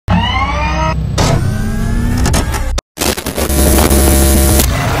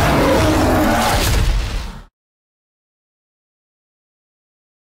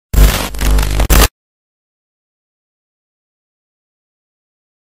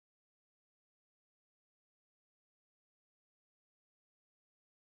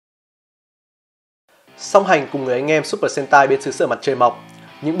Song hành cùng người anh em Super Sentai bên xứ sở Mặt Trời Mọc,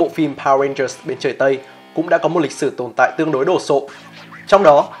 những bộ phim Power Rangers bên trời Tây cũng đã có một lịch sử tồn tại tương đối đồ sộ. Trong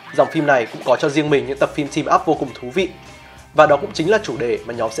đó, dòng phim này cũng có cho riêng mình những tập phim team up vô cùng thú vị. Và đó cũng chính là chủ đề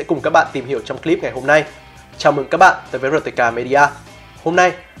mà nhóm sẽ cùng các bạn tìm hiểu trong clip ngày hôm nay. Chào mừng các bạn tới với RTK Media. Hôm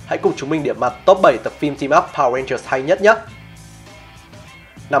nay, hãy cùng chúng mình điểm mặt top 7 tập phim team up Power Rangers hay nhất nhé!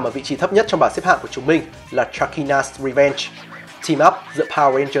 Nằm ở vị trí thấp nhất trong bảng xếp hạng của chúng mình là Trakina's Revenge, team up giữa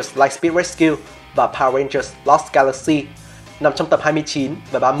Power Rangers Lightspeed Rescue và Power Rangers Lost Galaxy, nằm trong tập 29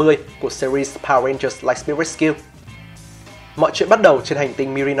 và 30 của series Power Rangers Lightspeed Rescue. Mọi chuyện bắt đầu trên hành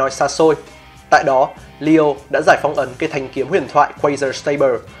tinh Mirinoi xa xôi. Tại đó, Leo đã giải phóng ấn cây thanh kiếm huyền thoại Quasar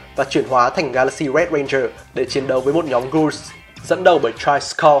Saber và chuyển hóa thành Galaxy Red Ranger để chiến đấu với một nhóm Ghouls dẫn đầu bởi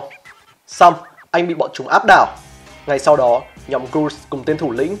Tri-Skull. Xong, anh bị bọn chúng áp đảo. Ngay sau đó, nhóm Ghouls cùng tên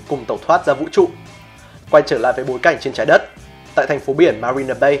thủ lĩnh cùng tẩu thoát ra vũ trụ. Quay trở lại với bối cảnh trên trái đất, tại thành phố biển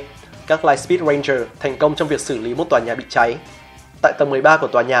Marina Bay, các Lightspeed Ranger thành công trong việc xử lý một tòa nhà bị cháy. Tại tầng 13 của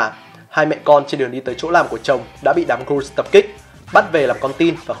tòa nhà, hai mẹ con trên đường đi tới chỗ làm của chồng đã bị đám Ghouls tập kích, bắt về làm con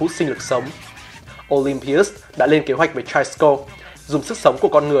tin và hút sinh lực sống. Olympus đã lên kế hoạch với Tri-Skull, dùng sức sống của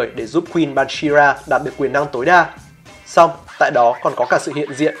con người để giúp Queen Banshira đạt được quyền năng tối đa. Xong, tại đó còn có cả sự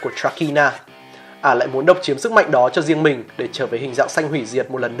hiện diện của Trakina. Lại muốn độc chiếm sức mạnh đó cho riêng mình để trở về hình dạng xanh hủy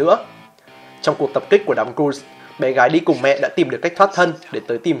diệt một lần nữa. Trong cuộc tập kích của đám Ghouls, bé gái đi cùng mẹ đã tìm được cách thoát thân để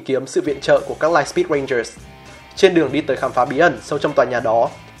tới tìm kiếm sự viện trợ của các Lightspeed Rangers. Trên đường đi tới khám phá bí ẩn sâu trong tòa nhà đó,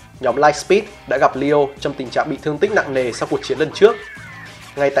 nhóm Lightspeed đã gặp Leo trong tình trạng bị thương tích nặng nề sau cuộc chiến lần trước.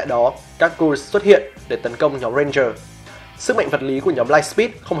 Ngay tại đó, các Ghouls xuất hiện để tấn công nhóm Ranger. Sức mạnh vật lý của nhóm Lightspeed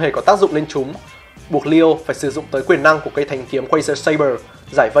không hề có tác dụng lên chúng, buộc Leo phải sử dụng tới quyền năng của cây thanh kiếm Quasar Saber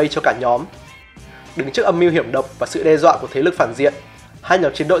giải vây cho cả nhóm. Đứng trước âm mưu hiểm độc và sự đe dọa của thế lực phản diện, hai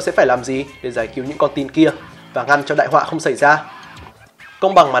nhóm chiến đội sẽ phải làm gì để giải cứu những con tin kia và ngăn cho đại họa không xảy ra?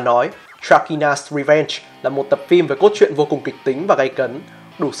 Công bằng mà nói, Trakina's Revenge là một tập phim với cốt truyện vô cùng kịch tính và gay cấn,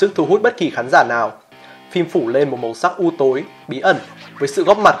 đủ sức thu hút bất kỳ khán giả nào. Phim phủ lên một màu sắc u tối, bí ẩn với sự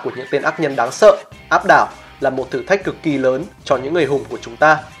góp mặt của những tên ác nhân đáng sợ, áp đảo là một thử thách cực kỳ lớn cho những người hùng của chúng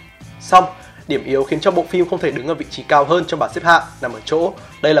ta. Song, điểm yếu khiến cho bộ phim không thể đứng ở vị trí cao hơn trong bảng xếp hạng nằm ở chỗ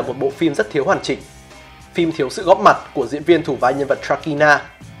đây là một bộ phim rất thiếu hoàn chỉnh. Phim thiếu sự góp mặt của diễn viên thủ vai nhân vật Trakina.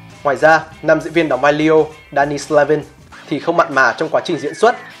 Ngoài ra, nam diễn viên đóng vai Leo, Danny Slevin, thì không mặn mà trong quá trình diễn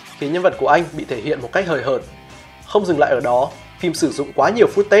xuất, khiến nhân vật của anh bị thể hiện một cách hời hợt. Không dừng lại ở đó, phim sử dụng quá nhiều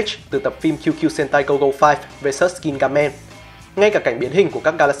footage từ tập phim QQ Sentai Go-Go 5 vs Gingaman. Ngay cả cảnh biến hình của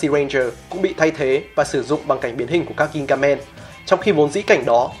các Galaxy Ranger cũng bị thay thế và sử dụng bằng cảnh biến hình của các Gingaman, trong khi vốn dĩ cảnh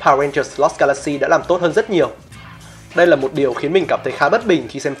đó Power Rangers Lost Galaxy đã làm tốt hơn rất nhiều. Đây là một điều khiến mình cảm thấy khá bất bình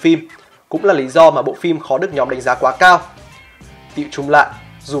khi xem phim, cũng là lý do mà bộ phim khó được nhóm đánh giá quá cao. Tựu chung lại,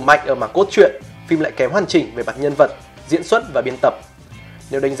 dù mạnh ở mảng cốt truyện, phim lại kém hoàn chỉnh về mặt nhân vật, diễn xuất và biên tập.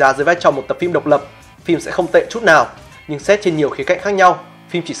 Nếu đánh giá dưới vai trò một tập phim độc lập, phim sẽ không tệ chút nào, nhưng xét trên nhiều khía cạnh khác nhau,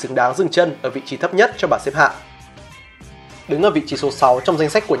 phim chỉ xứng đáng dừng chân ở vị trí thấp nhất trong bảng xếp hạng. Đứng ở vị trí số 6 trong danh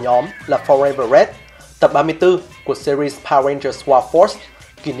sách của nhóm là Forever Red, tập 34 của series Power Rangers War Force,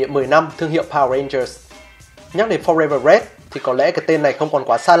 kỷ niệm 10 năm thương hiệu Power Rangers. Nhắc đến Forever Red thì có lẽ cái tên này không còn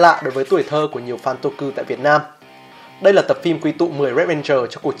quá xa lạ đối với tuổi thơ của nhiều fan toku tại Việt Nam. Đây là tập phim quy tụ 10 Red Ranger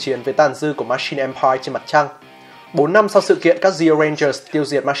cho cuộc chiến với tàn dư của Machine Empire trên mặt trăng. 4 năm sau sự kiện các Zeo Rangers tiêu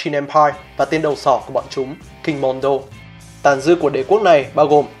diệt Machine Empire và tên đầu sỏ của bọn chúng, King Mondo. Tàn dư của đế quốc này bao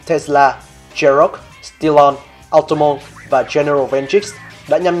gồm Tesla, Jerok, Stillon, Automon và General Vengix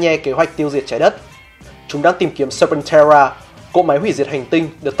đã nhăm nhe kế hoạch tiêu diệt trái đất. Chúng đang tìm kiếm Super Sentai, cỗ máy hủy diệt hành tinh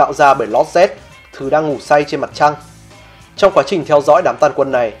được tạo ra bởi Lord Z, thứ đang ngủ say trên mặt trăng. Trong quá trình theo dõi đám tàn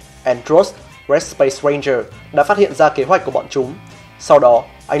quân này, Andros, Red Space Ranger, đã phát hiện ra kế hoạch của bọn chúng. Sau đó,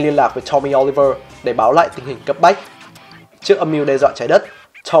 anh liên lạc với Tommy Oliver để báo lại tình hình cấp bách. Trước âm mưu đe dọa trái đất,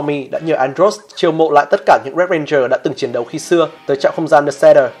 Tommy đã nhờ Andros chiêu mộ lại tất cả những Red Ranger đã từng chiến đấu khi xưa tới trạm không gian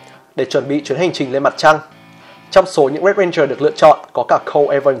NHఝT để chuẩn bị chuyến hành trình lên mặt trăng. Trong số những Red Ranger được lựa chọn có cả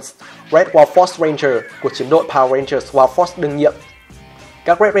Cole Evans, Red War Force Ranger của chiến đội Power Rangers War Force đương nhiệm.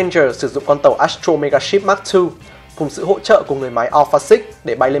 Các Red Ranger sử dụng con tàu Astro Megaship Mark II cùng sự hỗ trợ của người máy Alpha 6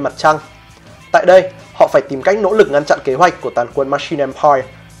 để bay lên mặt trăng. Tại đây, họ phải tìm cách nỗ lực ngăn chặn kế hoạch của tàn quân Machine Empire,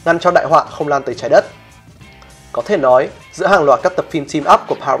 ngăn cho đại họa không lan tới trái đất. Có thể nói, giữa hàng loạt các tập phim team up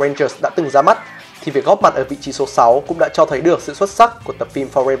của Power Rangers đã từng ra mắt, thì việc góp mặt ở vị trí số 6 cũng đã cho thấy được sự xuất sắc của tập phim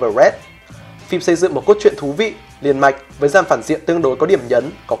Forever Red. Phim xây dựng một cốt truyện thú vị, liền mạch với dàn phản diện tương đối có điểm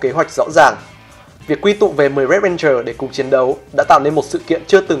nhấn, có kế hoạch rõ ràng. Việc quy tụ về 10 Red Ranger để cùng chiến đấu đã tạo nên một sự kiện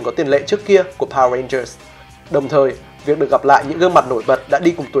chưa từng có tiền lệ trước kia của Power Rangers. Đồng thời, việc được gặp lại những gương mặt nổi bật đã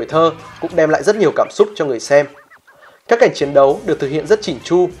đi cùng tuổi thơ cũng đem lại rất nhiều cảm xúc cho người xem. Các cảnh chiến đấu được thực hiện rất chỉn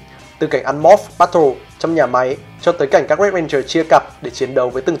chu, từ cảnh Unmorph Battle trong nhà máy cho tới cảnh các Red Ranger chia cặp để chiến đấu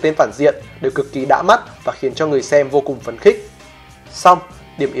với từng tên phản diện đều cực kỳ đã mắt và khiến cho người xem vô cùng phấn khích. Xong,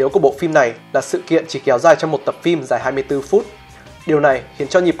 điểm yếu của bộ phim này là sự kiện chỉ kéo dài trong một tập phim dài 24 phút. Điều này khiến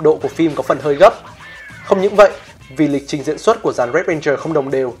cho nhịp độ của phim có phần hơi gấp. Không những vậy, vì lịch trình diễn xuất của dàn Red Ranger không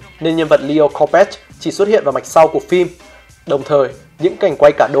đồng đều nên nhân vật Leo Corbett chỉ xuất hiện vào mạch sau của phim. Đồng thời, những cảnh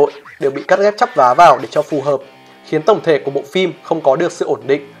quay cả đội đều bị cắt ghép chắp vá vào để cho phù hợp, khiến tổng thể của bộ phim không có được sự ổn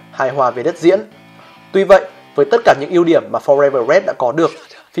định, hài hòa về đất diễn. Tuy vậy, với tất cả những ưu điểm mà Forever Red đã có được,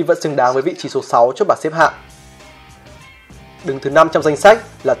 phim vẫn xứng đáng với vị trí số 6 trong bảng xếp hạng. Đứng thứ 5 trong danh sách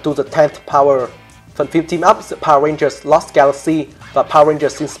là To the 10th Power, phần phim team up giữa Power Rangers Lost Galaxy và Power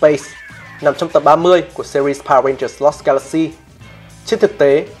Rangers in Space, nằm trong tập 30 của series Power Rangers Lost Galaxy. Trên thực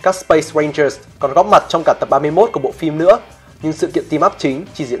tế, các Space Rangers còn góp mặt trong cả tập 31 của bộ phim nữa, nhưng sự kiện team up chính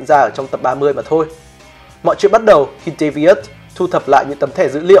chỉ diễn ra ở trong tập 30 mà thôi. Mọi chuyện bắt đầu khi NHถี่thu thập lại những tấm thẻ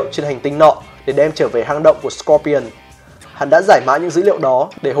dữ liệu trên hành tinh nọ để đem trở về hang động của Scorpion. Hắn đã giải mã những dữ liệu đó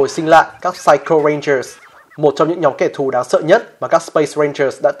để hồi sinh lại các Psycho Rangers, một trong những nhóm kẻ thù đáng sợ nhất mà các Space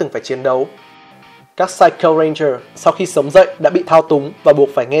Rangers đã từng phải chiến đấu. Các Psycho Ranger sau khi sống dậy đã bị thao túng và buộc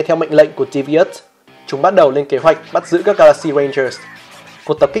phải nghe theo mệnh lệnh của NHถี่. Chúng bắt đầu lên kế hoạch bắt giữ các Galaxy Rangers.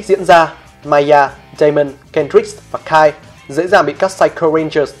 Cuộc tập kích diễn ra, Maya, Damon, Kendricks và Kai dễ dàng bị các Psycho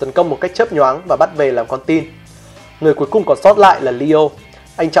Rangers tấn công một cách chớp nhoáng và bắt về làm con tin. Người cuối cùng còn sót lại là Leo.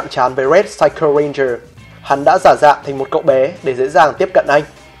 Anh chạm trán với Red Psycho Ranger. Hắn đã giả dạng thành một cậu bé để dễ dàng tiếp cận anh.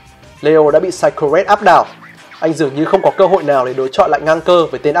 Leo đã bị Psycho Red áp đảo. Anh dường như không có cơ hội nào để đối chọi lại ngang cơ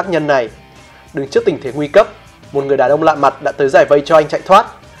với tên ác nhân này. Đứng trước tình thế nguy cấp, một người đàn ông lạ mặt đã tới giải vây cho anh chạy thoát.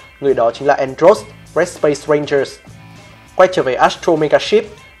 Người đó chính là Andros, Red Space Rangers. Quay trở về Astro Mega Ship,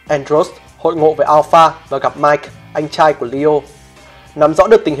 Andros hội ngộ với Alpha và gặp Mike, anh trai của Leo. Nắm rõ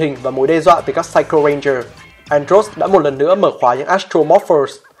được tình hình và mối đe dọa từ các Psycho Ranger, Andros đã một lần nữa mở khóa những Astro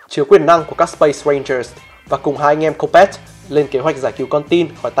Morphers chứa quyền năng của các Space Rangers và cùng hai anh em Corbett lên kế hoạch giải cứu con tin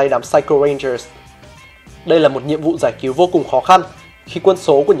khỏi tay đám Psycho Rangers. Đây là một nhiệm vụ giải cứu vô cùng khó khăn khi quân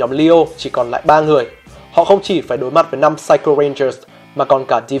số của nhóm Leo chỉ còn lại 3 người. Họ không chỉ phải đối mặt với 5 Psycho Rangers mà còn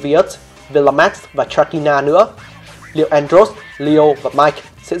cả Deviant, Villamax và Trakina nữa. Liệu Andros, Leo và Mike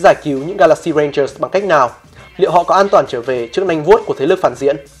sẽ giải cứu những Galaxy Rangers bằng cách nào? Liệu họ có an toàn trở về trước nanh vuốt của thế lực phản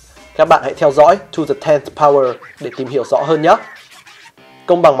diện? Các bạn hãy theo dõi To the 10th Power để tìm hiểu rõ hơn nhé!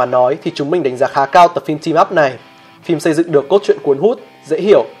 Công bằng mà nói thì chúng mình đánh giá khá cao tập phim team up này. Phim xây dựng được cốt truyện cuốn hút, dễ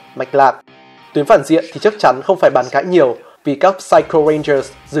hiểu, mạch lạc. Tuyến phản diện thì chắc chắn không phải bàn cãi nhiều vì các Psycho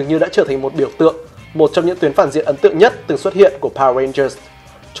Rangers dường như đã trở thành một biểu tượng, một trong những tuyến phản diện ấn tượng nhất từng xuất hiện của Power Rangers.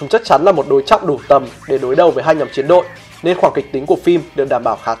 Chúng chắc chắn là một đối trọng đủ tầm để đối đầu với hai nhóm chiến đội, nên khoảng kịch tính của phim được đảm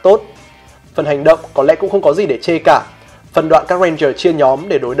bảo khá tốt. Phần hành động có lẽ cũng không có gì để chê cả. Phần đoạn các Ranger chia nhóm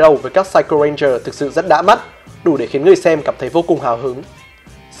để đối đầu với các Psycho Ranger thực sự rất đã mắt, đủ để khiến người xem cảm thấy vô cùng hào hứng.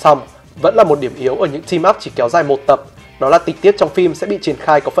 Xong, vẫn là một điểm yếu ở những team up chỉ kéo dài một tập, đó là tình tiết trong phim sẽ bị triển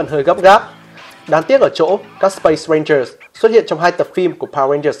khai có phần hơi gấp gáp. Đáng tiếc ở chỗ, các Space Rangers xuất hiện trong 2 tập phim của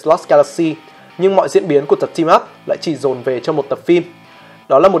Power Rangers Lost Galaxy, nhưng mọi diễn biến của tập team up lại chỉ dồn về cho một tập phim.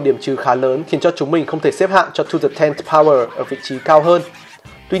 Đó là một điểm trừ khá lớn khiến cho chúng mình không thể xếp hạng cho To the 10th Power ở vị trí cao hơn.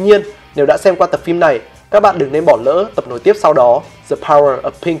 Tuy nhiên, nếu đã xem qua tập phim này, các bạn đừng nên bỏ lỡ tập nối tiếp sau đó, The Power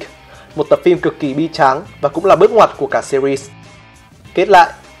of Pink, một tập phim cực kỳ bi tráng và cũng là bước ngoặt của cả series. Kết lại,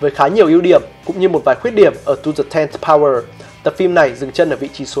 với khá nhiều ưu điểm cũng như một vài khuyết điểm ở To the 10th Power, tập phim này dừng chân ở vị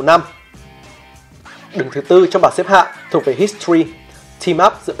trí số 5. Đứng thứ 4 trong bảng xếp hạng thuộc về NHถี่, team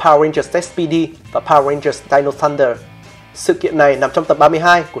up giữa Power Rangers SPD và Power Rangers Dino Thunder. Sự kiện này nằm trong tập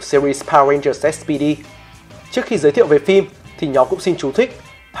 32 của series Power Rangers SPD. Trước khi giới thiệu về phim thì nhóm cũng xin chú thích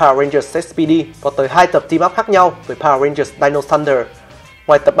Power Rangers SPD có tới 2 tập team up khác nhau với Power Rangers Dino Thunder.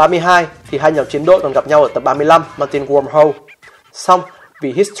 Ngoài tập 32 thì hai nhóm chiến đội còn gặp nhau ở tập 35 mang tên Wormhole. Xong,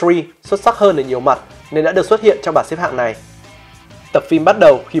 vì NHถี่xuất sắc hơn ở nhiều mặt nên đã được xuất hiện trong bảng xếp hạng này. Tập phim bắt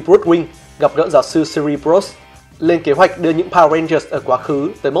đầu khi Bruce Wayne gặp gỡ giáo sư Cerebros, lên kế hoạch đưa những Power Rangers ở quá khứ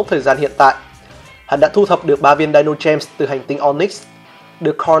tới mốc thời gian hiện tại. Hắn đã thu thập được 3 viên Dino Gems từ hành tinh Onyx,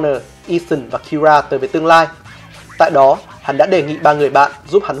 đưa Connor, Ethan và Kira tới với tương lai. Tại đó, hắn đã đề nghị 3 người bạn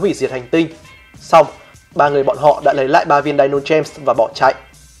giúp hắn hủy diệt hành tinh. Xong, 3 người bọn họ đã lấy lại 3 viên Dino Gems và bỏ chạy.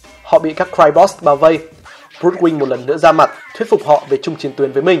 Họ bị các Crybots bao vây. Bruce Wayne một lần nữa ra mặt thuyết phục họ về chung chiến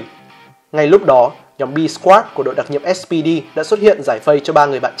tuyến với mình. Ngay lúc đó, nhóm B-Squad của đội đặc nhiệm SPD đã xuất hiện giải vây cho 3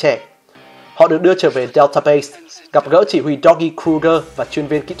 người bạn trẻ. Họ được đưa trở về Delta Base, gặp gỡ chỉ huy Doggy Kruger và chuyên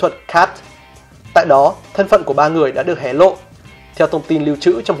viên kỹ thuật Kat. Tại đó, thân phận của 3 người đã được hé lộ. Theo thông tin lưu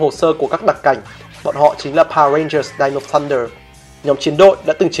trữ trong hồ sơ của các đặc cảnh, bọn họ chính là Power Rangers Dino Thunder, nhóm chiến đội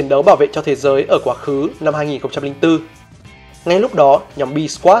đã từng chiến đấu bảo vệ cho thế giới ở quá khứ năm 2004. Ngay lúc đó, nhóm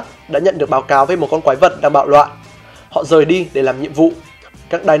B-Squad đã nhận được báo cáo về một con quái vật đang bạo loạn. Họ rời đi để làm nhiệm vụ.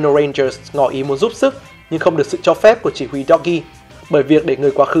 Các Dino Rangers ngỏ ý muốn giúp sức nhưng không được sự cho phép của chỉ huy Doggy, bởi việc để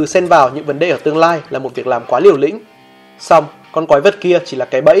người quá khứ xen vào những vấn đề ở tương lai là một việc làm quá liều lĩnh. Xong, con quái vật kia chỉ là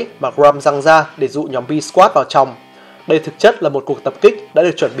cái bẫy mà Grum giăng ra để dụ nhóm B-Squad vào trong. Đây thực chất là một cuộc tập kích đã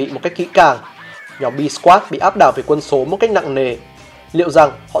được chuẩn bị một cách kỹ càng. Nhóm B-Squad bị áp đảo về quân số một cách nặng nề. Liệu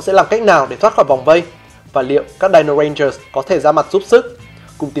rằng họ sẽ làm cách nào để thoát khỏi vòng vây? Và liệu các Dino Rangers có thể ra mặt giúp sức?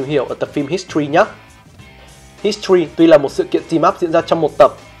 Cùng tìm hiểu ở tập phim History nhé! History tuy là một sự kiện team up diễn ra trong một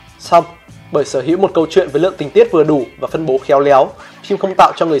tập, song bởi sở hữu một câu chuyện với lượng tình tiết vừa đủ và phân bố khéo léo, phim không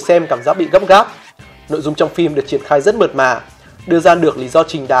tạo cho người xem cảm giác bị gấp gáp. Nội dung trong phim được triển khai rất mượt mà, đưa ra được lý do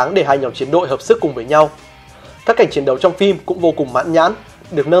chính đáng để hai nhóm chiến đội hợp sức cùng với nhau. Các cảnh chiến đấu trong phim cũng vô cùng mãn nhãn,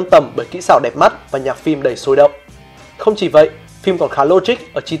 được nâng tầm bởi kỹ xảo đẹp mắt và nhạc phim đầy sôi động. Không chỉ vậy, phim còn khá logic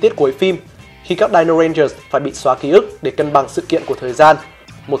ở chi tiết cuối phim, khi các Dino Rangers phải bị xóa ký ức để cân bằng sự kiện của thời gian.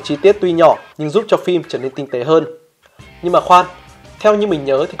 Một chi tiết tuy nhỏ nhưng giúp cho phim trở nên tinh tế hơn. Nhưng mà khoan, theo như mình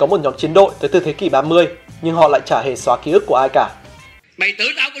nhớ thì có một nhóm chiến đội tới từ thế kỷ 30, nhưng họ lại chả hề xóa ký ức của ai cả. Mày tưởng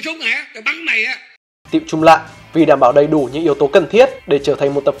tao có súng hả? Tao bắn mày á! Tiệu chung lại, vì đảm bảo đầy đủ những yếu tố cần thiết để trở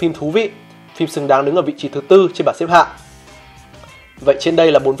thành một tập phim thú vị, phim xứng đáng đứng ở vị trí thứ 4 trên bảng xếp hạng. Vậy trên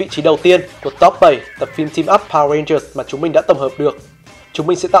đây là 4 vị trí đầu tiên của top 7 tập phim Team Up Power Rangers mà chúng mình đã tổng hợp được. Chúng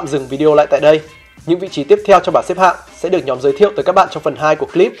mình sẽ tạm dừng video lại tại đây. Những vị trí tiếp theo trong bảng xếp hạng sẽ được nhóm giới thiệu tới các bạn trong phần 2 của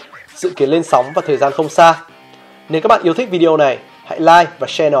clip, dự kiến lên sóng vào thời gian không xa. Nếu các bạn yêu thích video này, hãy like và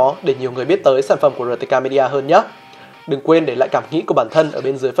share nó để nhiều người biết tới sản phẩm của RTK Media hơn nhé. Đừng quên để lại cảm nghĩ của bản thân ở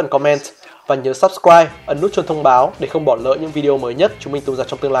bên dưới phần comment và nhớ subscribe, ấn nút chuông thông báo để không bỏ lỡ những video mới nhất chúng mình tung ra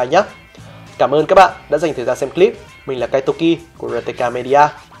trong tương lai nhé. Cảm ơn các bạn đã dành thời gian xem clip. Mình là Kaitoki của RTK Media.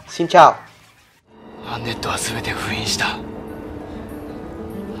 Xin chào.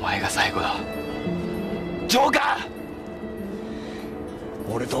 ジョーカ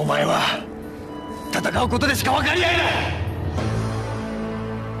ー！俺とお前は戦うことでしか分かり合えない！